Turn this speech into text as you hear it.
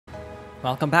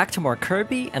Welcome back to more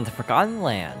Kirby and the Forgotten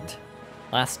Land.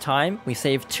 Last time, we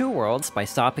saved 2 worlds by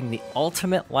stopping the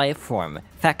ultimate life form,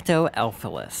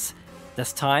 Fecto-Elphilis.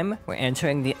 This time, we're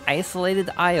entering the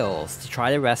isolated Isles to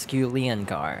try to rescue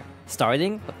Leongar,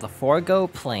 starting with the Forgo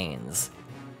Plains.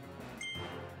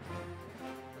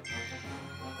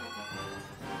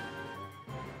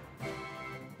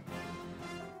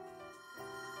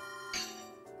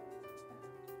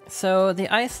 So, the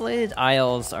Isolated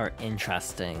Isles are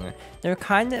interesting. They're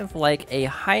kind of like a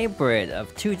hybrid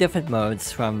of 2 different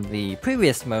modes from the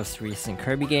previous most recent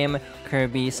Kirby game,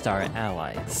 Kirby Star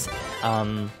Allies.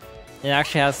 It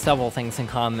actually has several things in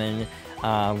common,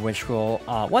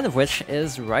 one of which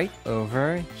is right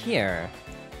over here.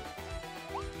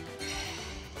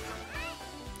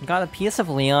 Got a piece of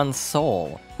Leon's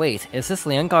soul. Wait, is this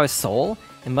Leongar's soul?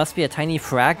 It must be a tiny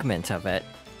fragment of it.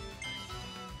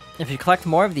 If you collect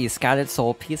more of these scattered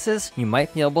soul pieces, you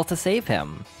might be able to save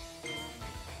him.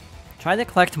 Try to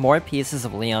collect more pieces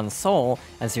of Leon's soul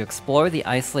as you explore the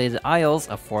isolated Isles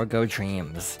of Forgo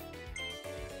Dreams.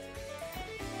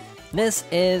 This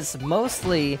is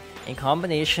mostly a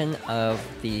combination of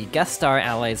the Guest Star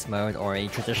Allies mode, or a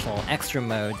traditional extra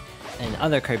mode in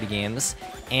other Kirby games,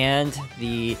 and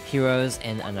the Heroes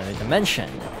in Another Dimension.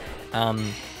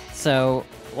 So,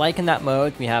 like in that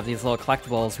mode, we have these little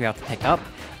collectibles we have to pick up,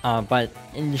 but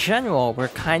in general, we're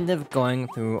kind of going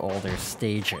through older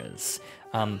stages.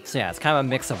 So yeah, it's kind of a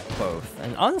mix of both,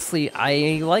 and honestly,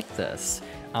 I like this.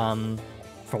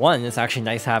 For one, it's actually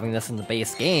nice having this in the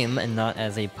base game, and not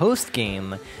as a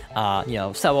post-game,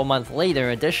 several month later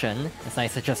edition. It's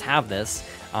nice to just have this.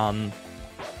 I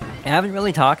haven't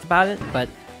really talked about it, but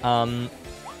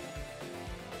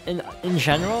in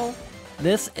general,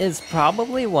 this is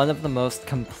probably one of the most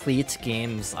complete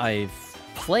games I've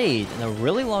played in a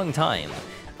really long time.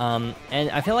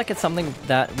 And I feel like it's something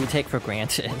that we take for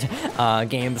granted,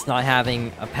 games not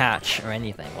having a patch or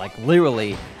anything. Like,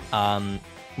 literally,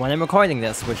 when I'm recording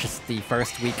this, which is the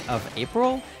first week of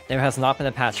April, there has not been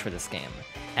a patch for this game.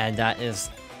 And that is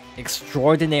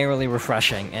extraordinarily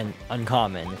refreshing and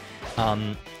uncommon.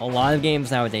 A lot of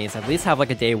games nowadays at least have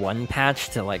like a day 1 patch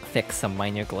to like fix some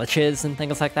minor glitches and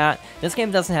things like that. This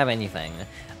game doesn't have anything,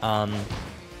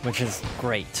 which is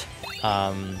great.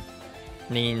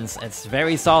 Means it's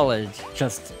very solid,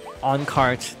 just on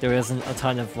cart. There isn't a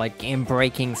ton of like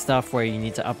game-breaking stuff where you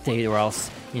need to update, or else,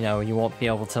 you know, you won't be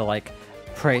able to like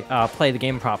play the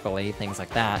game properly, things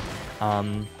like that.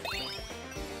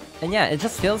 And yeah, it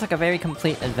just feels like a very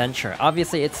complete adventure.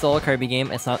 Obviously, it's still a Kirby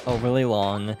game, it's not overly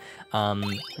long.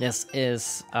 This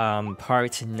is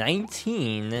part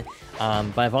 19,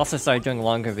 but I've also started doing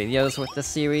longer videos with this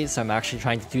series, so I'm actually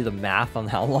trying to do the math on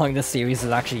how long this series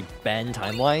has actually been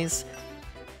time-wise.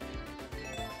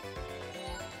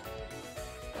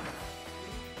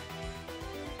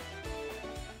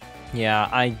 Yeah,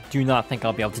 I do not think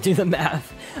I'll be able to do the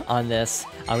math on this.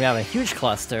 We have a huge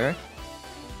cluster,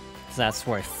 so that's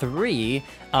worth 3.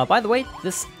 By the way,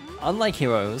 this, unlike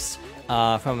Heroes,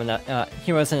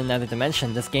 Heroes in Another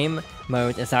Dimension, this game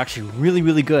mode is actually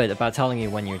really good about telling you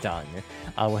when you're done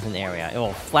with an area. It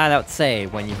will flat out say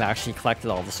when you've actually collected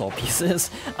all the soul pieces,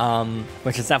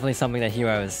 which is definitely something that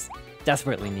Heroes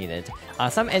desperately needed.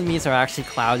 Some enemies are actually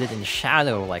clouded in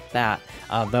shadow like that.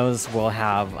 Those will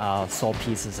have soul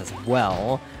pieces as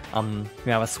well.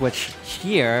 We have a switch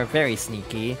here, very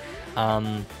sneaky.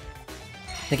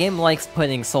 The game likes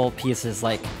putting soul pieces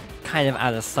like kind of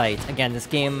out of sight. Again, this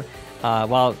game,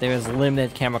 while there is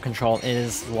limited camera control, it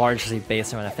is largely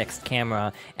based on a fixed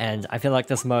camera, and I feel like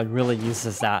this mode really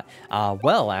uses that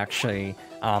well, actually,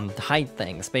 to hide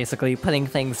things. Basically, putting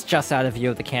things just out of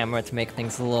view of the camera to make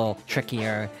things a little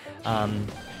trickier,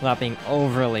 without being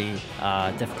overly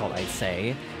difficult, I'd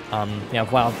say. We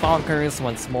have Wild Bonkers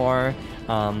once more.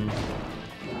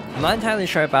 I'm not entirely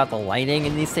sure about the lighting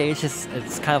in these stages.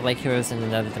 It's kind of like Heroes in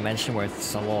Another Dimension, where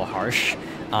it's a little harsh,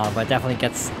 but it definitely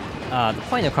gets the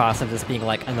point across of this being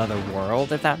like another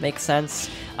world, if that makes sense.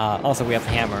 Also, we have the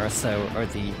hammer, or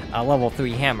the level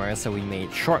 3 hammer, so we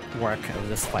made short work of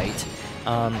this fight.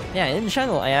 Yeah, in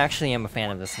general, I actually am a fan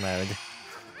of this mode.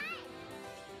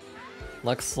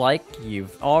 Looks like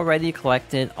you've already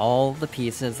collected all the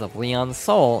pieces of Leon's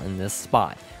soul in this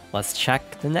spot. Let's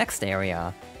check the next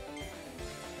area.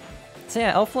 So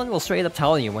yeah, Elfland will straight up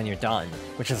tell you when you're done,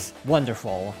 which is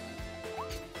wonderful.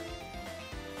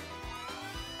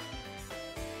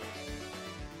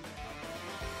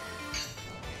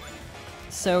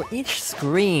 So each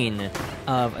screen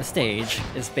of a stage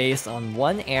is based on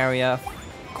one area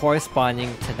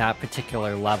corresponding to that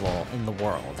particular level in the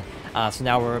world. So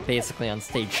now we're basically on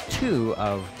stage 2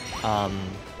 of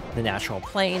the natural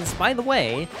plains. By the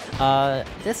way,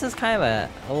 this is kind of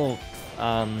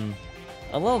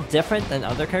a little different than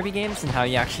other Kirby games in how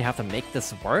you actually have to make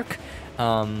this work.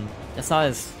 It's not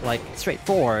as, like,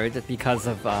 straightforward because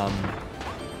of,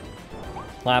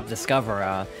 Lab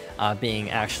Discoverer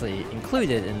being actually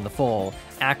included in the full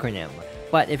acronym.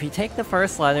 But if you take the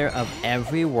first letter of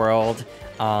every world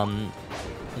in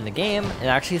the game, it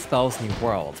actually spells New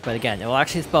World. But again, it will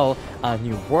actually spell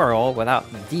New World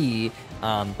without the D,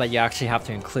 but you actually have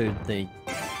to include the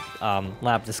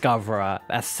Lab Discoverer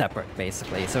as separate,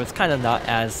 basically. So it's kind of not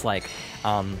as, like,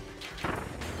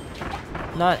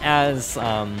 not as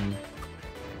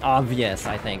obvious,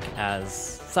 I think,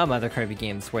 as some other Kirby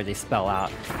games where they spell out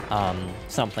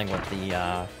something with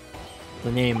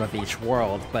the name of each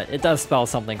world, but it does spell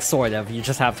something, sort of. You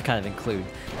just have to kind of include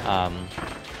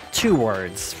 2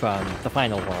 words from the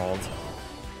final world.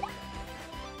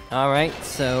 Alright,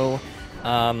 so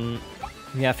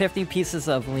we have 50 pieces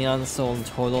of Leon's soul in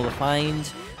total to find.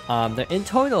 In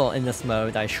total in this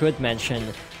mode, I should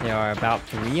mention, there are about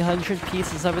 300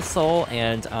 pieces of his soul,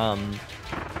 and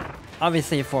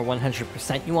obviously for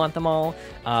 100% you want them all,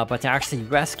 but to actually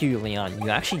rescue Leon, you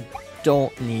actually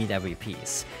don't need every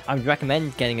piece. I would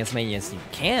recommend getting as many as you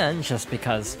can, just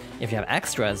because if you have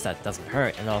extras, that doesn't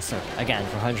hurt, and also, again,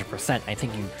 for 100%, I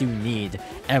think you do need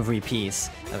every piece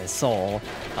of his soul.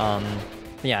 But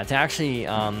yeah, to actually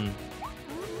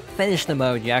finish the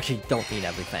mode, you actually don't need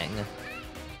everything.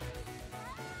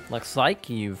 Looks like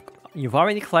you've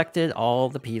already collected all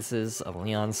the pieces of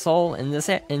Leon's soul in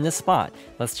this spot.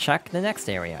 Let's check the next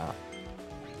area.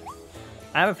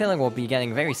 I have a feeling we'll be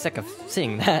getting very sick of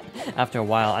seeing that after a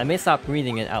while. I may stop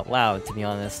reading it out loud, to be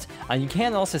honest. You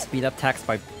can also speed up text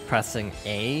by pressing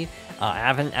A. I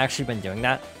haven't actually been doing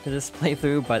that to this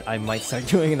playthrough, but I might start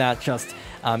doing that, just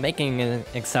making an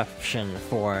exception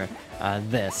for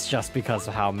this, just because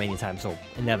of how many times we'll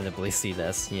inevitably see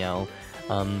this, you know.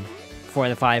 4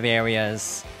 to 5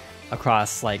 areas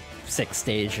across, like, 6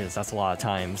 stages, that's a lot of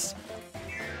times.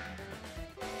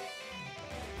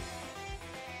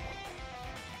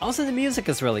 Also, the music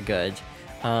is really good.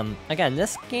 Again,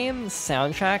 this game's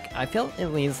soundtrack, I feel it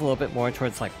leans a little bit more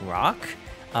towards, like, rock.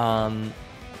 And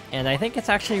I think it's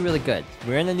actually really good.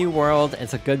 We're in a new world,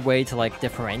 it's a good way to, like,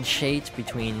 differentiate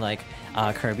between, like,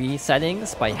 Kirby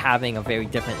settings by having a very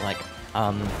different, like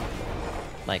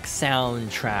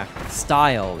soundtrack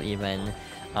style, even,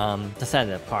 to set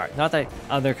it apart. Not that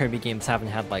other Kirby games haven't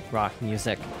had, like, rock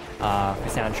music for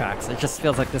soundtracks, it just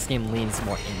feels like this game leans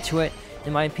more into it,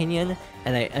 in my opinion.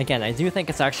 And I do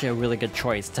think it's actually a really good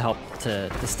choice to help to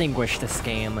distinguish this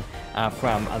game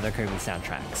from other Kirby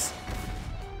soundtracks.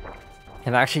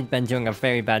 I've actually been doing a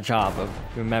very bad job of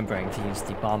remembering to use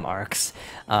the bomb arcs.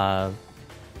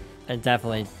 It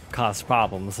definitely caused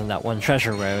problems in that one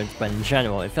treasure road, but in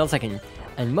general, it feels like in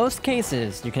most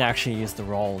cases, you can actually use the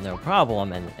roll no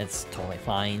problem, and it's totally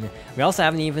fine. We also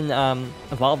haven't even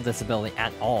evolved this ability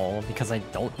at all, because I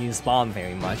don't use Bomb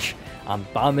very much.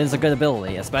 Bomb is a good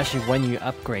ability, especially when you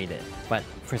upgrade it, but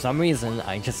for some reason,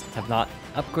 I just have not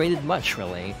upgraded much,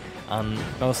 really.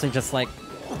 Mostly just, like,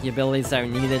 the abilities that are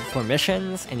needed for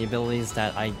missions, and the abilities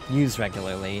that I use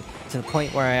regularly, to the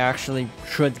point where I actually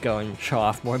should go and show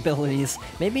off more abilities.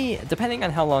 Maybe, depending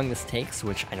on how long this takes,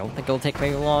 which I don't think it'll take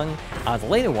very long, the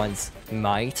later ones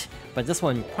might, but this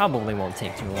one probably won't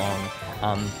take too long.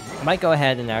 I might go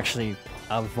ahead and actually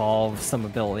evolve some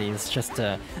abilities, just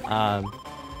to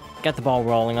get the ball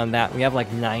rolling on that. We have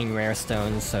like 9 rare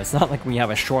stones, so it's not like we have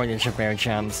a shortage of rare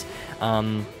gems.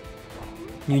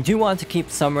 You do want to keep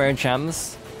some rare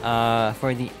gems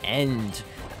for the end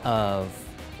of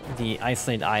the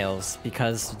Isolated Isles,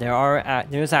 because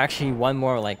there's actually one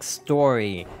more, like,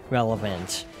 story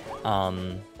relevant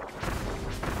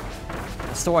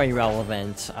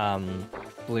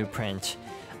blueprint.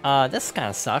 This kind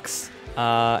of sucks.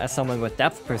 As someone with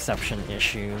depth perception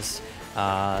issues,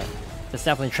 this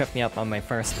definitely tripped me up on my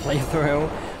first playthrough.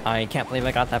 I can't believe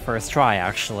I got that first try,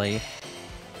 actually.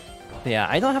 But yeah,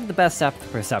 I don't have the best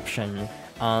depth perception.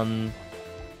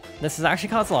 This has actually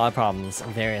caused a lot of problems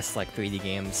in various, like, 3D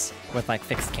games with, like,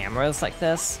 fixed cameras like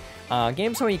this.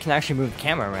 Games where you can actually move the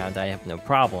camera around, I have no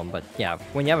problem, but yeah,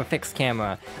 when you have a fixed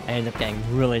camera, I end up getting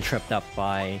really tripped up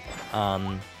by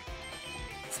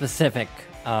specific,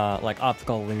 like,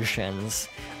 optical illusions.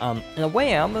 In a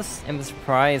way, I almost am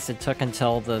surprised it took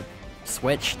until the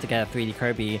Switch to get a 3D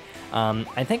Kirby.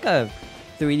 I think a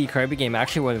 3D Kirby game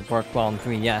actually would have worked well in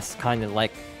 3DS, kind of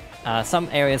like some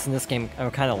areas in this game are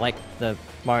kind of like the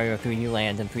Mario 3D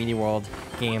Land and 3D World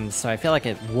games, so I feel like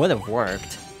it would have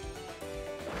worked.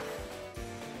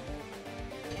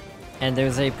 And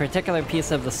there's a particular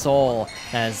piece of the soul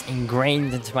that is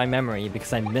ingrained into my memory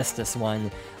because I missed this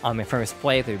one on my first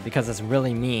playthrough because it's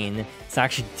really mean. It's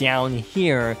actually down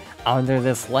here under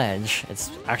this ledge. It's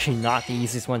actually not the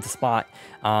easiest one to spot.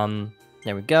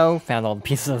 There we go, found all the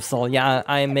pieces of soul. Yeah,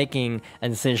 I am making a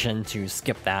decision to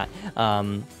skip that.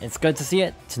 It's good to see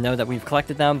it, to know that we've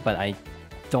collected them, but I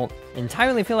don't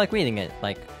entirely feel like reading it,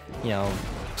 like, you know,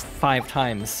 5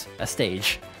 times a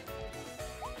stage.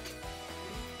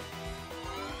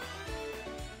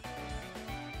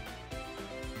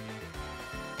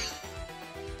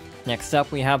 Next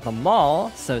up, we have the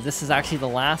mall. So this is actually the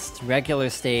last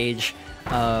regular stage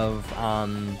of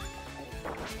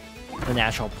the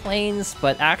natural plains,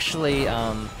 but actually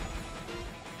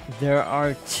there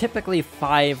are typically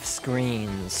 5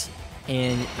 screens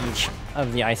in each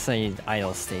of the isolated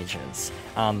idle stages.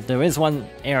 There is one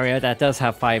area that does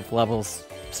have 5 levels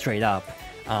straight up,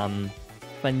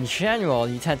 but in general,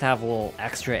 you tend to have little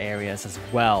extra areas as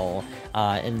well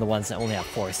in the ones that only have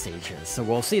 4 stages. So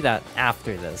we'll see that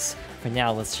after this. For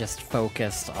now, let's just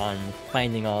focus on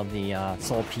finding all the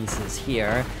soul pieces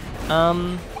here.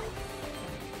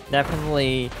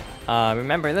 Definitely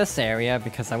remember this area,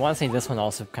 because I want to say this one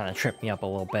also kind of tripped me up a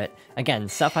little bit. Again,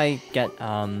 stuff I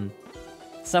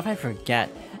forget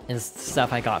is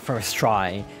stuff I got first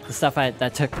try. The stuff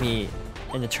that took me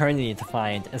an eternity to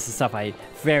find is the stuff I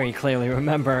very clearly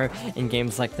remember in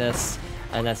games like this,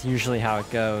 and that's usually how it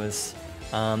goes.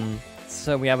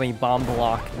 So we have a bomb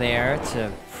block there to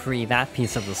free that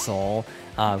piece of the soul.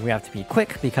 We have to be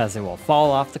quick because it will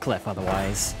fall off the cliff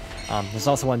otherwise. There's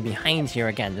also one behind here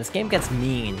again. This game gets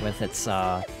mean with its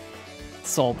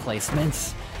soul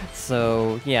placements.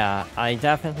 So yeah, I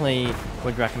definitely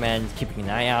would recommend keeping an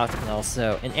eye out, and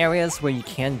also in areas where you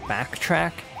can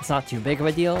backtrack, it's not too big of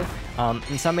a deal.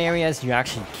 In some areas you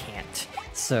actually can't,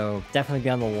 so definitely be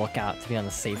on the lookout to be on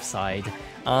the safe side.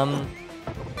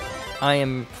 I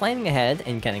am planning ahead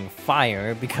and getting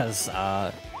fire because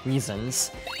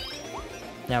reasons.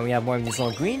 Now we have more of these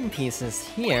little green pieces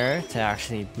here to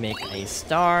actually make a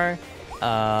star.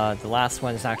 The last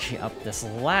one is actually up this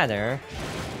ladder.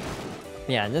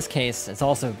 Yeah, in this case, it's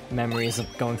also memories of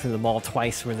going through the mall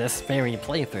twice for this very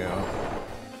playthrough.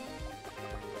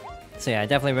 So yeah, I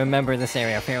definitely remember this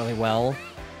area fairly well.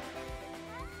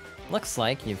 Looks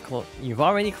like you've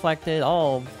already collected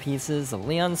all pieces of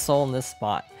Leon's soul in this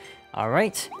spot.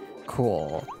 Alright,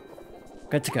 cool.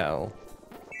 Good to go.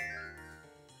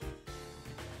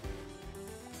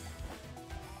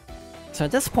 So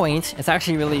at this point, it's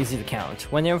actually really easy to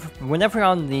count. Whenever you're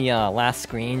on the last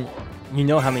screen, you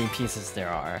know how many pieces there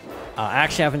are. I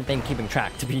actually haven't been keeping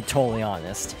track, to be totally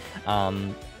honest.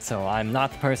 So I'm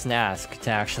not the person to ask to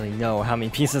actually know how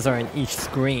many pieces are in each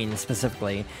screen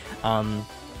specifically.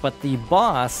 But the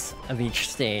boss of each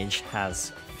stage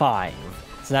has 5.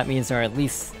 So that means there are at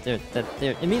least...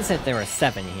 it means that there are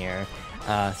 7 here.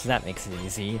 So that makes it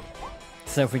easy.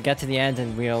 So if we get to the end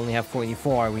and we only have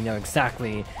 44, we know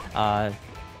exactly how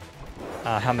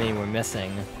many we're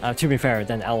missing. To be fair,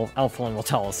 then Elflin will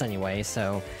tell us anyway,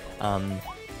 so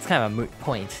it's kind of a moot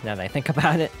point now that I think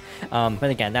about it. But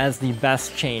again, that is the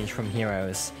best change from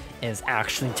Heroes, is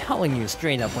actually telling you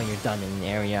straight up when you're done in an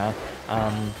area.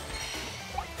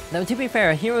 Now, to be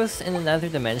fair, Heroes in Another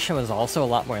Dimension was also a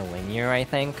lot more linear, I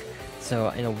think. So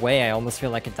in a way, I almost feel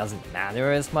like it doesn't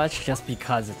matter as much, just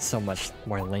because it's so much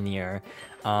more linear.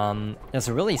 There's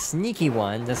a really sneaky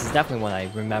one. This is definitely one I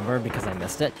remember because I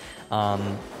missed it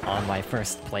on my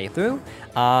first playthrough.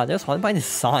 There's one by the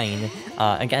sign.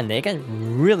 Again, they get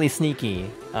really sneaky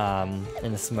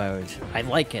in this mode. I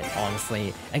like it,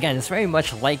 honestly. Again, it's very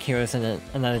much like Heroes in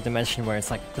Another Dimension, where it's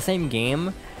like the same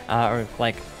game, or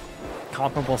like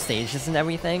comparable stages and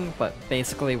everything, but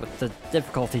basically with the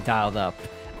difficulty dialed up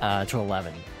to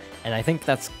 11. And I think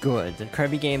that's good.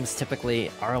 Kirby games typically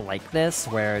are like this,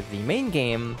 where the main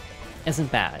game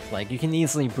isn't bad. Like, you can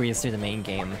easily breeze through the main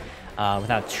game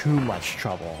without too much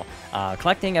trouble.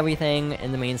 Collecting everything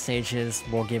in the main stages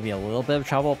will give you a little bit of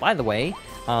trouble. By the way,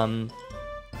 a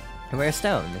rare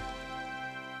stone.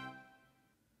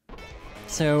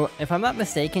 So, if I'm not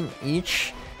mistaken,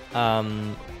 each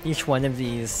one of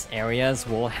these areas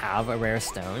will have a rare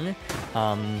stone.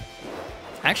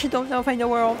 I actually don't know if I know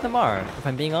where all of them are, if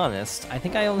I'm being honest. I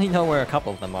think I only know where a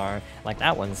couple of them are. Like,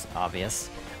 that one's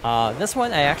obvious. This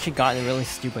one I actually got in a really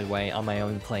stupid way on my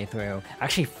own playthrough. I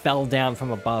actually fell down from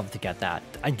above to get that.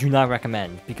 I do not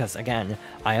recommend, because again,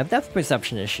 I have depth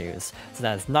perception issues, so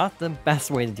that is not the best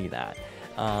way to do that.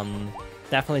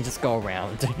 Definitely just go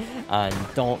around and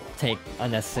don't take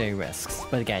unnecessary risks.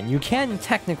 But again, you can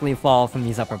technically fall from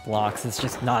these upper blocks, it's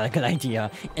just not a good idea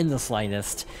in the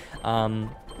slightest.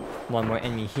 one more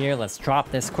enemy here. Let's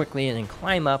drop this quickly and then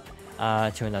climb up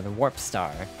to another warp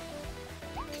star.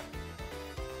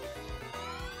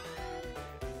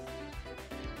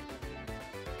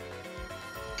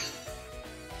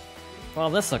 Well,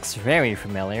 this looks very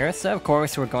familiar, so of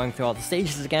course we're going through all the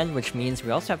stages again, which means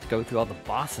we also have to go through all the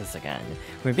bosses again.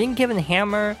 We're being given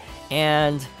Hammer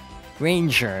and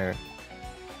Ranger.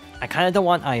 I kind of don't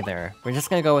want either. We're just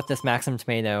gonna go with this Maximum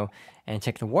Tomato and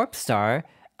take the Warp Star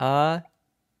to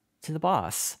the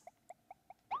boss.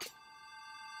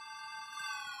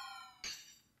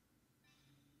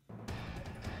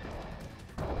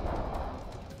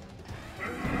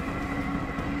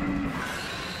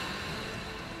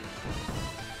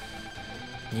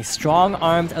 The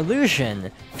Strong-Armed Illusion,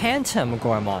 Phantom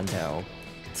Gormondo.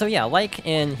 So yeah, like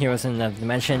in Heroes in Another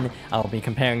Dimension, I'll be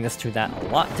comparing this to that a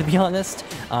lot, to be honest.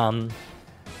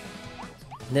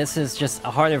 This is just a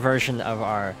harder version of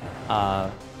our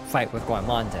fight with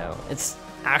Gormondo. It's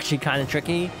actually kind of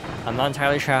tricky. I'm not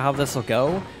entirely sure how this will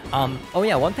go. Oh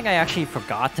yeah, one thing I actually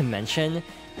forgot to mention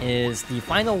is the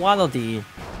final Waddle Dee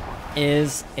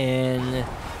is in...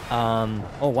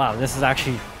 oh wow, this is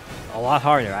actually a lot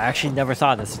harder. I actually never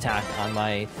saw this attack on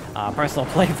my personal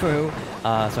playthrough,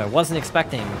 so I wasn't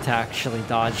expecting to actually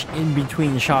dodge in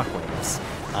between shockwaves.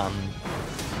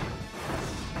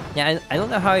 Yeah, I don't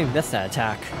know how I missed that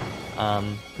attack.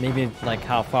 Maybe like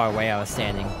how far away I was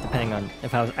standing, depending on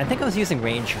if I was. I think I was using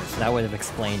Ranger, so that would have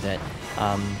explained it.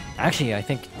 Actually, I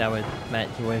think that would meant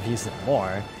he would have used it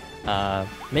more.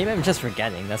 Maybe I'm just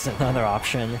forgetting. That's another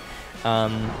option.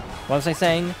 What was I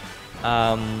saying?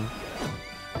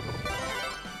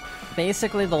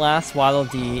 Basically, the last Waddle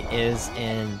Dee is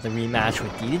in the rematch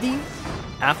with Dee.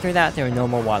 After that, there are no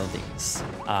more Waddle Dees.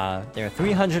 There are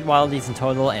 300 Waddle Dees in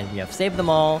total, and we have saved them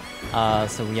all,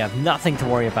 so we have nothing to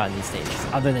worry about in these stages,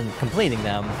 other than completing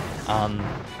them,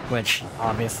 which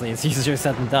obviously is easier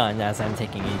said than done, as I'm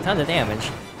taking a ton of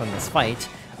damage from this fight.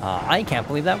 I can't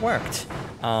believe that worked.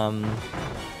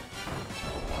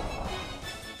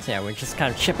 So yeah, we're just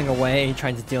kind of chipping away,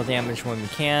 trying to deal damage when we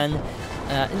can.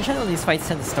 In general, these fights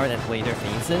tend to start at later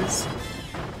phases.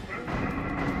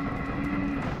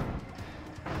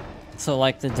 So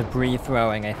like the debris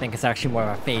throwing, I think it's actually more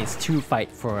of a phase 2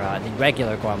 fight for the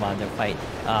regular Gormondo fight.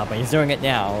 But he's doing it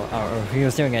now, or he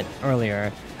was doing it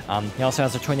earlier. He also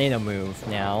has a tornado move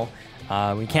now.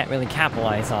 We can't really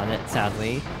capitalize on it,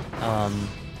 sadly.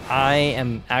 I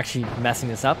am actually messing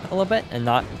this up a little bit and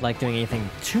not like doing anything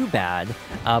too bad,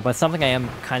 but something I am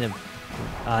kind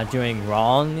of doing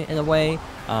wrong in a way.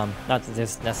 Not that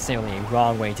there's necessarily a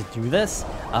wrong way to do this,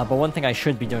 but one thing I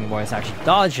should be doing more is actually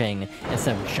dodging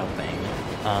instead of jumping.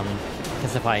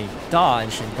 Because if I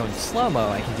dodge and go into slow-mo,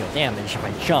 I can deal damage. If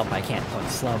I jump, I can't go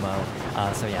into slow-mo.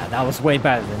 So yeah, that was way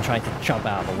better than trying to jump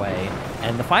out of the way.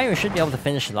 And the fire should be able to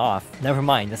finish it off. Never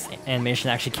mind, this animation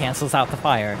actually cancels out the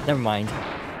fire. Never mind.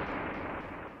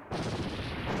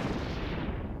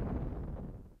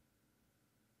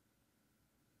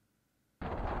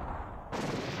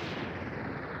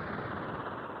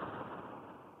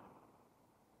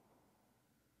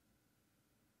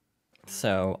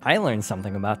 So, I learned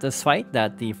something about this fight,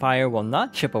 that the fire will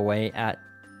not chip away at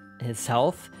his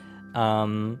health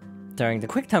during the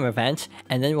quick time event,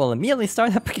 and then will immediately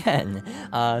start up again.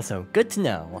 So good to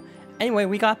know. Anyway,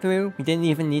 we got through, we didn't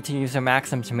even need to use our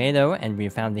Maximum Tomato, and we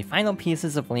found the final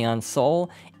pieces of Leon's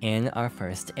soul in our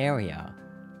first area.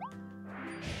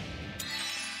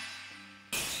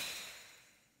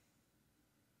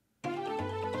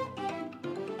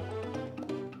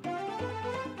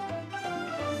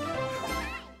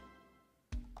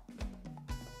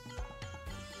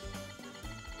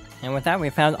 And with that, we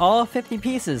found all 50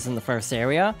 pieces in the first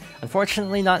area.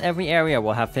 Unfortunately, not every area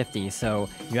will have 50, so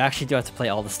you actually do have to play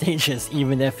all the stages,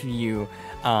 even if you,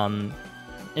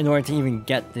 in order to even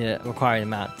get the required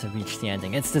amount to reach the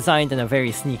ending. It's designed in a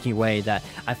very sneaky way that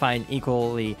I find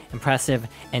equally impressive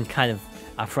and kind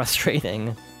of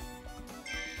frustrating.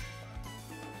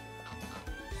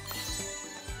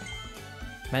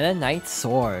 Meta Knight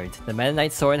Sword. The Meta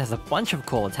Knight Sword has a bunch of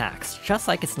cool attacks, just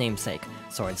like its namesake.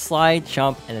 Sword slide,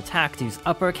 jump, and attack to use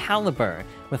upper caliber.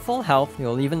 With full health,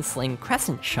 you'll even sling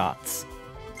crescent shots.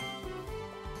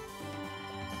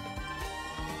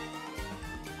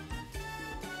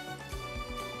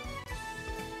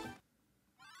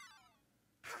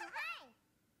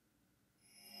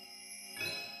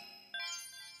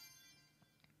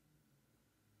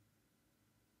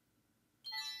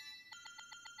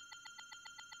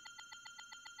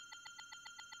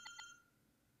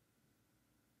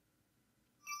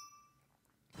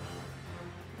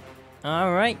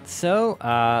 Alright, so,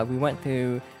 we went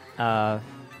through,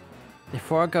 the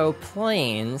Forgo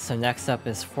Plain, so next up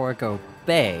is Forgo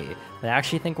Bay. But I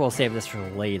actually think we'll save this for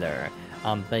later.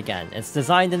 But again, it's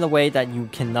designed in a way that you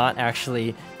cannot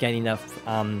actually get enough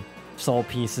soul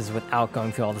pieces without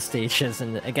going through all the stages,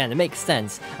 and again, it makes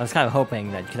sense. I was kind of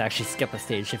hoping that you could actually skip a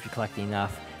stage if you collect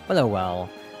enough, but oh well.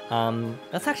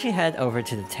 Let's actually head over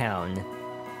to the town.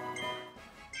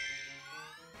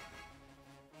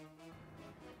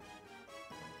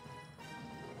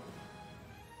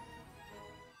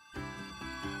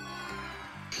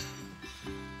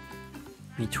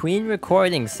 Between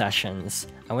recording sessions.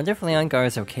 I wonder if Leongar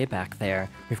is okay back there.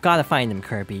 We've got to find him,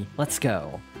 Kirby. Let's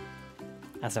go.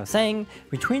 As I was saying,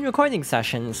 between recording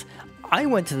sessions, I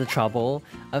went to the trouble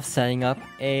of setting up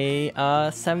a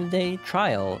 7-day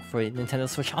trial for Nintendo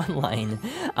Switch Online.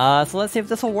 So let's see if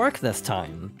this will work this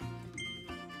time.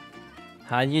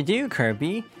 How do you do,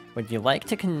 Kirby? Would you like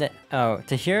to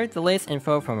to hear the latest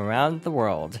info from around the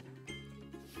world?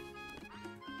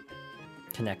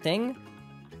 Connecting.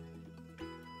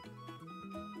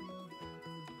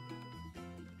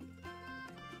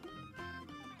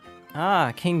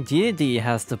 Ah, King Dee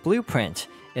has the blueprint.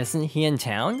 Isn't he in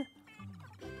town?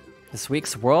 This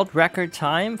week's world record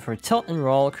time for Tilt and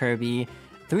Roll Kirby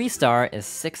 3-star is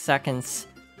 6 seconds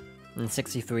and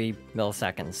 63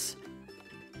 milliseconds.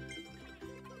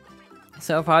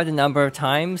 So far, the number of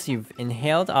times you've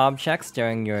inhaled objects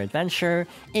during your adventure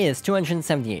is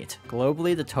 278.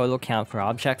 Globally, the total count for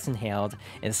objects inhaled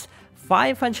is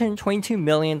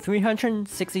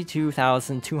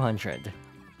 522,362,200.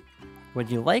 Would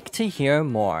you like to hear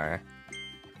more?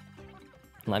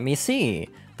 Let me see.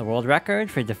 The world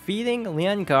record for defeating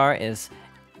Leongar is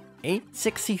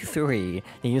 863.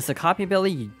 They use a copy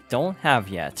ability you don't have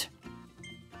yet.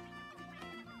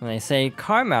 When I say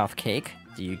Carmouth Cake,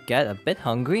 do you get a bit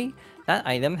hungry? That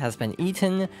item has been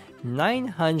eaten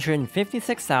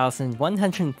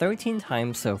 956,113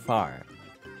 times so far.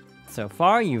 So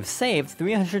far, you've saved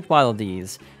 300 Waddle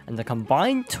Dees, and the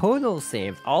combined total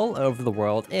saved all over the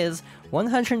world is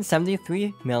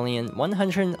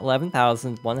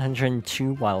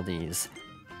 173,111,102 Waddle Dees.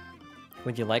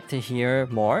 Would you like to hear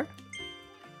more?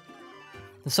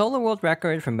 The solo world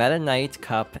record for Meta Knight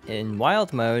Cup in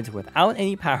Wild Mode without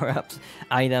any power-ups,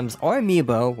 items, or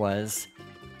amiibo was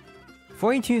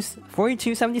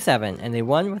 4277, and they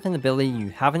won with an ability you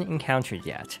haven't encountered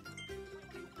yet.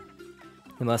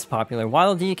 The most popular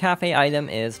Waddle Dee Cafe item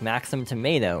is Maxim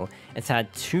Tomato. It's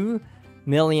had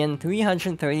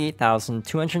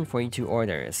 2,338,242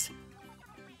 orders.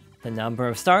 The number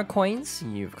of star coins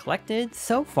you've collected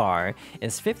so far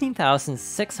is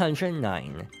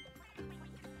 15,609.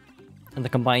 And the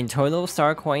combined total of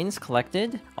star coins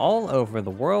collected all over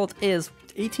the world is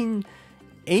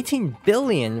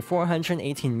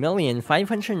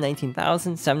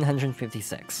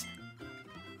 18,418,519,756.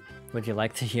 Would you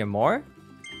like to hear more?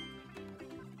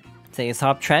 Today's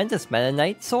top trend is Meta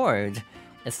Knight Sword.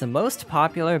 It's the most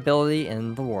popular ability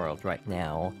in the world right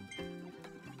now.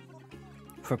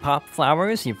 For Pop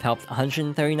Flowers, you've helped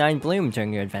 139 bloom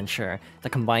during your adventure. The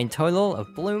combined total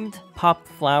of bloomed Pop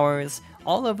Flowers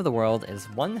all over the world is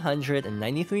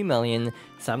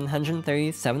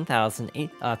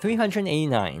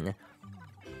 193,737,389.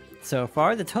 So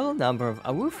far, the total number of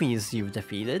Awoofies you've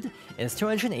defeated is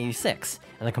 286,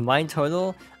 and the combined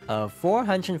total of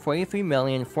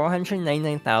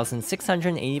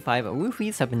 443,499,685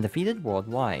 Awoofies have been defeated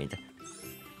worldwide.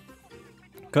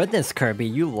 Goodness, Kirby,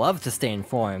 you love to stay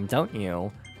informed, don't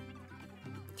you?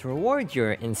 To reward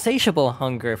your insatiable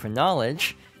hunger for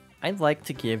knowledge, I'd like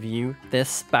to give you this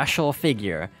special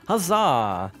figure.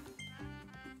 Huzzah!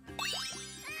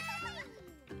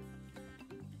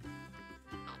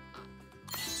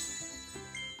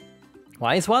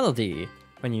 Wise Waddle Dee.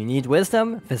 When you need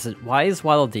wisdom, visit Wise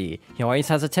Waddle Dee. He always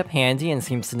has a tip handy and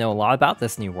seems to know a lot about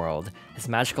this new world. His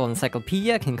magical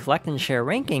encyclopedia can collect and share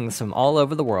rankings from all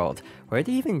over the world. Where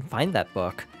did he even find that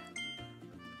book?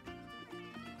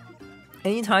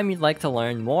 Anytime you'd like to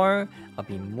learn more, I'll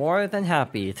be more than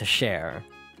happy to share.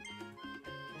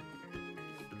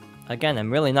 Again,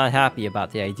 I'm really not happy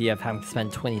about the idea of having to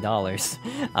spend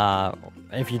 $20.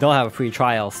 If you don't have a free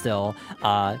trial still,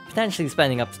 potentially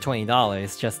spending up to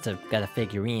 $20 just to get a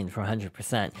figurine for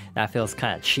 100%. That feels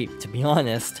kind of cheap, to be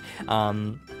honest.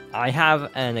 I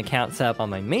have an account set up on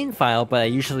my main file, but I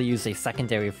usually use a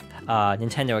secondary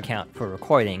Nintendo account for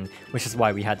recording, which is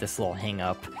why we had this little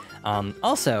hang-up.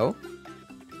 Also,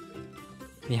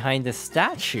 behind this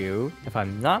statue, if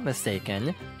I'm not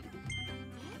mistaken...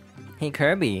 Hey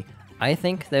Kirby, I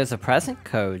think there's a present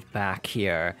code back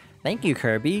here. Thank you,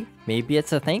 Kirby. Maybe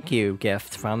it's a thank you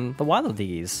gift from the Waddle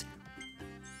Dees.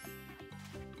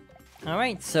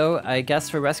 Alright, so I guess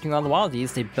for rescuing all the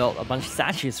wildies, they built a bunch of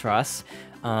statues for us.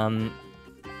 And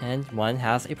one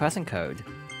has a present code.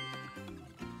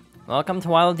 Welcome to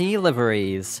Wild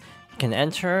Dee-liveries. You can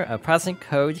enter a present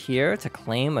code here to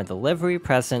claim a delivery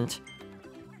present.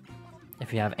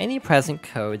 If you have any present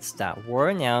codes that were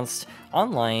announced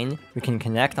online, we can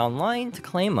connect online to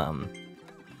claim them.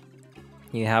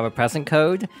 You have a present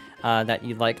code that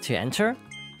you'd like to enter?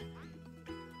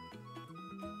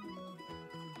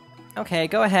 Okay,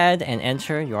 go ahead and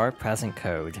enter your present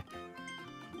code.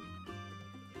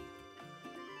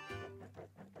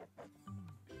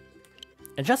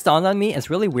 It just dawned on me, it's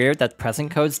really weird that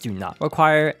present codes do not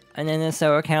require an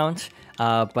NSO account,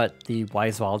 but the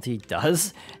Wise Waldy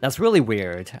does. That's really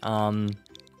weird. I'm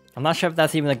not sure if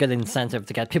that's even a good incentive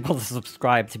to get people to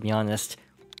subscribe, to be honest.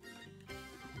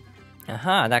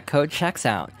 Aha, that code checks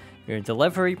out. Your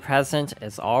delivery present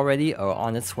is already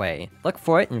on its way. Look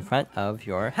for it in front of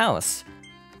your house.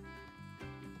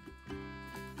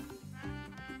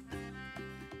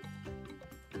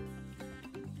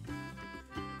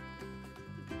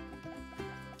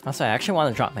 Also, I actually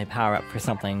want to drop my power up for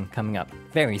something coming up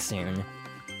very soon.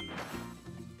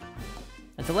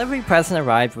 A delivery present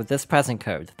arrived with this present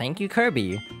code. Thank you,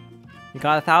 Kirby. You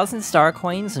got 1,000 star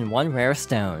coins and 1 rare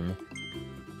stone.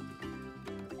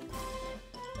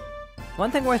 One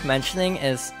thing worth mentioning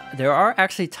is there are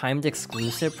actually timed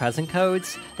exclusive present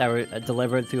codes that were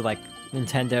delivered through like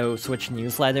Nintendo Switch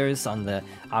newsletters on the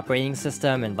operating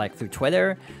system and like through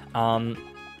Twitter.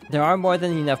 There are more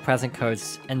than enough present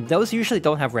codes, and those usually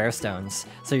don't have rare stones,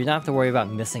 so you don't have to worry about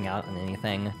missing out on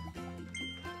anything.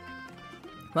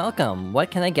 Welcome, what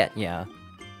can I get ya?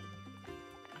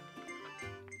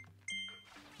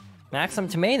 Maxim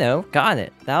tomato, got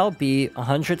it. That'll be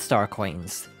 100 star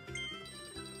coins.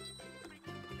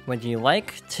 Would you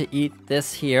like to eat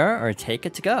this here, or take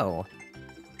it to go?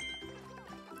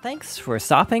 Thanks for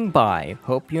stopping by.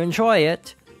 Hope you enjoy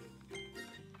it.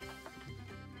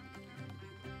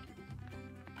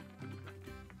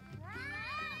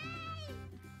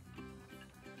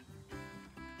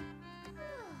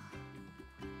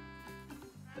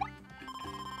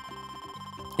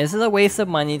 Is it a waste of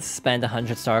money to spend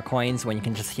 100 star coins when you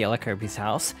can just heal at Kirby's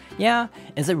house? Yeah.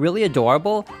 Is it really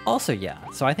adorable? Also yeah,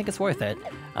 so I think it's worth it,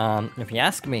 if you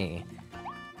ask me.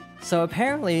 So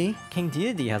apparently, King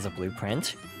Dedede has a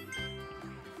blueprint.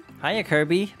 Hiya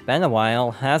Kirby, been a while,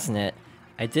 hasn't it?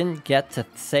 I didn't get to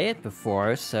say it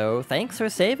before, so thanks for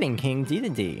saving King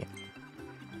Dedede.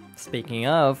 Speaking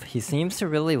of, he seems to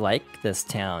really like this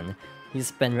town.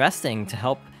 He's been resting to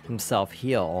help himself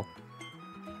heal.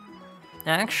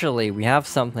 Actually, we have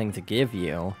something to give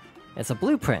you. It's a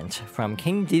blueprint from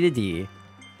King Dedede.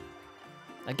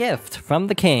 A gift from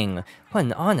the king. What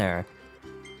an honor.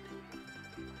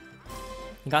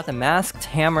 You got the Masked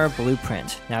Hammer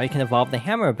blueprint. Now you can evolve the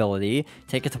hammer ability,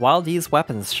 take it to Wild Dee's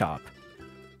weapons shop.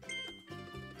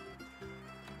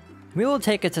 We will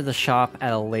take it to the shop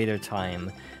at a later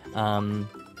time.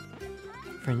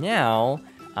 For now,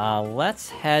 let's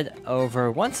head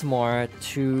over once more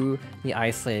to the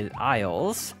Isolated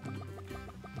Isles.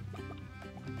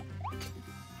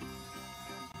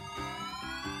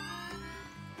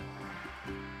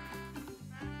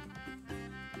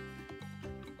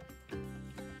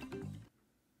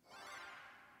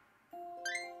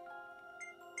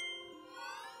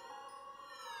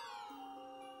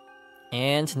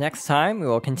 And next time, we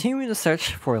will continue to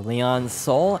search for Leon's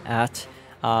soul at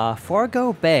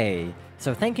Forgo Bay.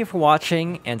 So thank you for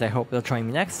watching, and I hope you'll join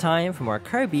me next time for more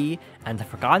Kirby and the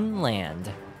Forgotten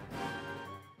Land.